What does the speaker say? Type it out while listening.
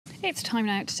It's time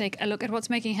now to take a look at what's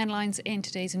making headlines in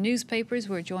today's newspapers.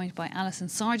 We're joined by Alison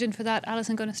Sargent for that.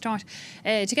 Alison, going to start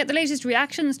to get the latest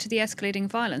reactions to the escalating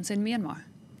violence in Myanmar.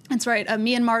 That's right.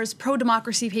 Myanmar's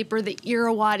pro-democracy paper, the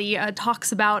Irawaddy,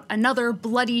 talks about another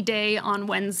bloody day on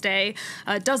Wednesday.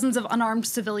 Dozens of unarmed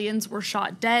civilians were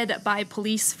shot dead by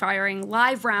police firing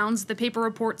live rounds. The paper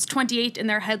reports 28 in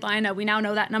their headline. We now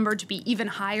know that number to be even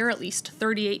higher, at least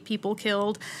 38 people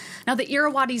killed. Now, the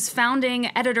Irawaddy's founding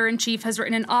editor-in-chief has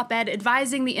written an op-ed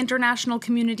advising the international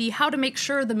community how to make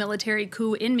sure the military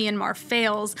coup in Myanmar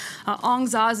fails. Aung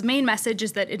Za's main message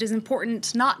is that it is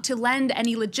important not to lend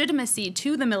any legitimacy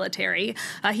to the military.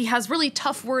 He has really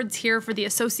tough words here for the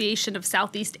Association of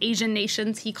Southeast Asian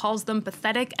Nations. He calls them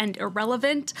pathetic and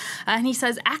irrelevant. And he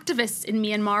says activists in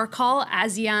Myanmar call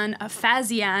ASEAN a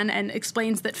Fazian and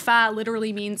explains that fa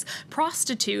literally means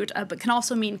prostitute, but can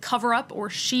also mean cover up or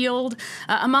shield.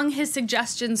 Among his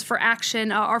suggestions for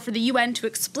action are for the UN to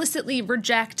explicitly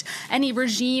reject any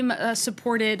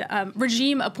regime-appointed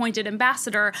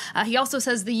ambassador. He also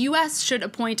says the US should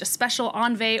appoint a special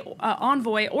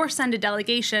envoy or send a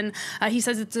delegation. He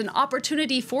says it's an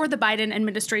opportunity for the Biden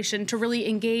administration to really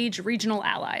engage regional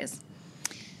allies.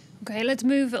 Okay, let's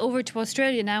move over to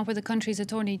Australia now, where the country's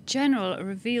Attorney General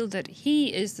revealed that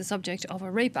he is the subject of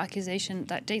a rape accusation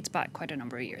that dates back quite a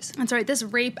number of years. That's right. This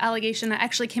rape allegation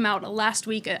actually came out last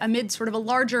week amid sort of a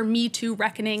larger Me Too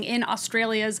reckoning in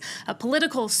Australia's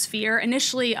political sphere.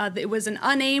 Initially, it was an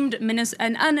unnamed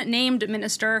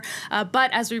minister,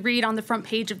 but as we read on the front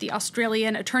page of the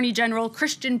Australian Attorney General,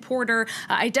 Christian Porter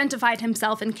identified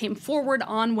himself and came forward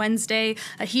on Wednesday.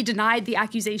 He denied the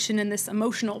accusation in this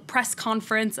emotional press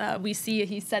conference. We see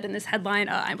he said in this headline,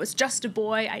 I was just a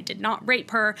boy, I did not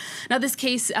rape her. Now, this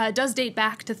case does date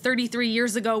back to 33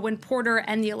 years ago when Porter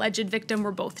and the alleged victim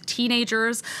were both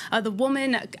teenagers. The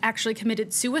woman actually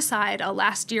committed suicide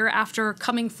last year after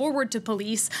coming forward to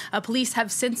police. Police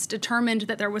have since determined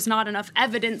that there was not enough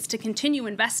evidence to continue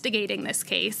investigating this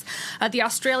case. The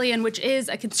Australian, which is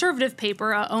a conservative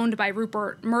paper owned by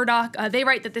Rupert Murdoch, they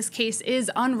write that this case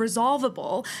is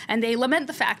unresolvable, and they lament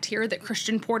the fact here that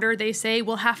Christian Porter, they say,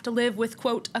 will have to live with,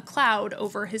 quote, a cloud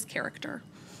over his character.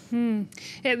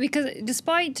 Yeah, because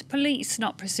despite police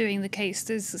not pursuing the case,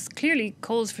 there's clearly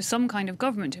calls for some kind of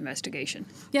government investigation.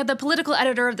 Yeah, the political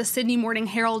editor of the Sydney Morning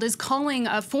Herald is calling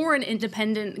for an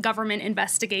independent government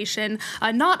investigation,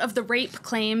 not of the rape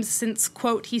claims, since,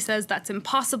 quote, he says that's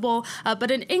impossible,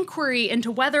 but an inquiry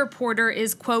into whether Porter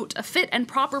is, quote, a fit and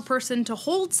proper person to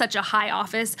hold such a high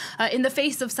office in the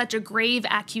face of such a grave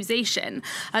accusation.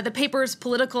 The paper's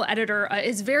political editor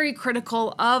is very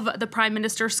critical of the Prime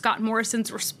Minister Scott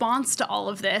Morrison's response to all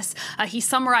of this. He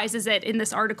summarizes it in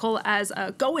this article as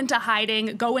go into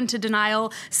hiding, go into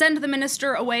denial, send the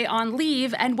minister away on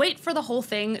leave, and wait for the whole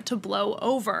thing to blow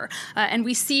over. And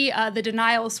we see the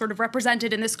denial sort of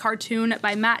represented in this cartoon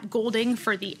by Matt Golding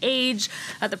for The Age.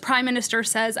 The Prime Minister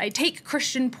says, I take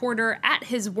Christian Porter at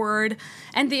his word.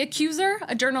 And the accuser,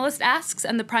 a journalist asks,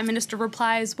 and the Prime Minister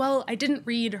replies, well, I didn't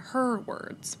read her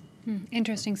words.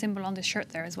 Interesting symbol on the shirt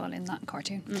there as well in that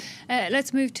cartoon.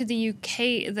 Let's move to the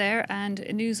UK there, and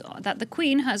news that the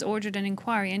Queen has ordered an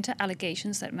inquiry into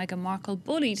allegations that Meghan Markle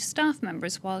bullied staff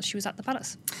members while she was at the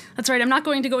palace. That's right. I'm not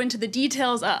going to go into the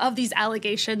details of these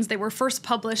allegations. They were first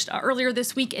published earlier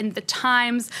this week in The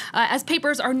Times. As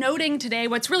papers are noting today,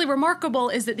 what's really remarkable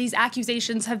is that these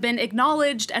accusations have been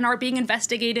acknowledged and are being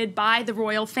investigated by the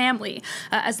royal family.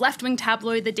 As left-wing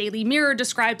tabloid The Daily Mirror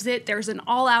describes it, there's an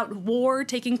all-out war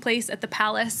taking place at the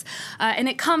palace, and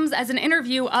it comes as an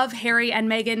interview of Harry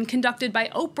and Meghan conducted by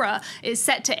Oprah is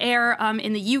set to air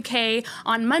in the UK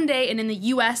on Monday and in the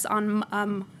US on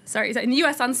in the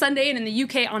US on Sunday and in the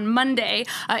UK on Monday.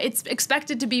 It's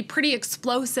expected to be pretty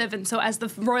explosive, and so as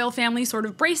the royal family sort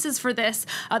of braces for this,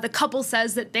 the couple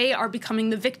says that they are becoming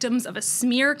the victims of a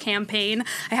smear campaign.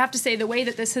 I have to say, the way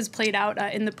that this has played out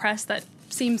in the press, that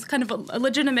seems kind of a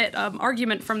legitimate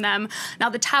argument from them. Now,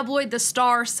 the tabloid The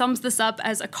Star sums this up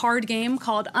as a card game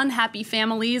called Unhappy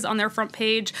Families on their front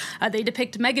page. They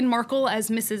depict Meghan Markle as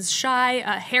Mrs. Shy,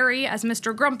 Harry as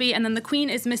Mr. Grumpy, and then the Queen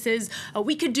is Mrs.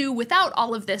 We could do without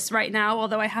all of this right now,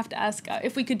 although I have to ask,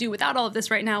 if we could do without all of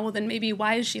this right now, well, then maybe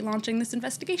why is she launching this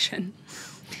investigation?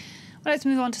 Well, let's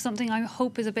move on to something I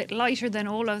hope is a bit lighter than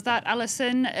all of that.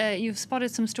 Alison, you've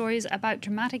spotted some stories about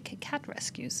dramatic cat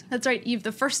rescues. That's right, Eve.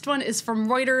 The first one is from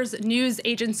Reuters news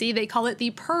agency. They call it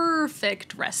the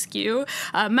purrfect rescue.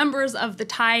 Members of the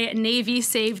Thai Navy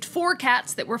saved 4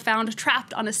 cats that were found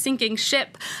trapped on a sinking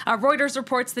ship. Reuters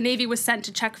reports the Navy was sent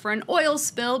to check for an oil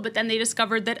spill, but then they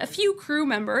discovered that a few crew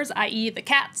members, i.e. the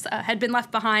cats, had been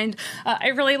left behind. I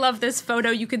really love this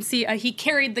photo. You can see he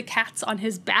carried the cats on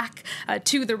his back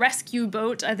to the rescue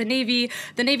boat. The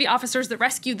Navy officers that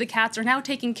rescued the cats are now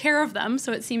taking care of them,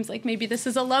 so it seems like maybe this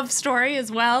is a love story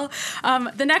as well.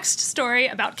 The next story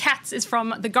about cats is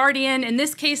from The Guardian. In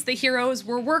this case, the heroes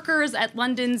were workers at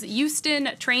London's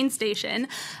Euston train station.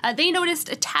 They noticed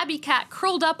a tabby cat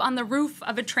curled up on the roof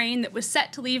of a train that was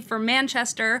set to leave for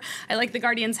Manchester. I like The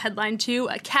Guardian's headline too,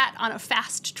 a cat on a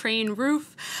fast train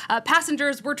roof.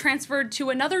 Passengers were transferred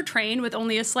to another train with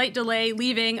only a slight delay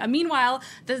leaving. Meanwhile,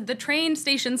 the train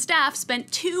station staff spent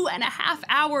 2.5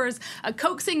 hours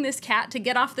coaxing this cat to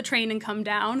get off the train and come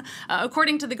down.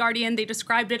 According to The Guardian, they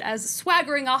described it as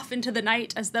swaggering off into the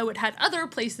night as though it had other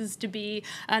places to be.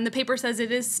 And the paper says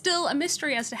it is still a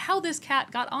mystery as to how this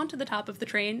cat got onto the top of the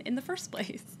train in the first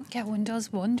place. Yeah, one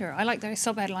does wonder. I like the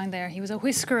sub-headline there. He was a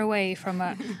whisker away from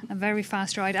a very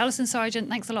fast ride. Alison Sargent,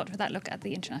 thanks a lot for that look at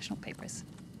the international papers.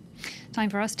 Time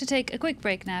for us to take a quick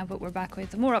break now, but we're back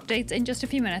with more updates in just a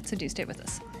few minutes, so do stay with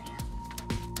us.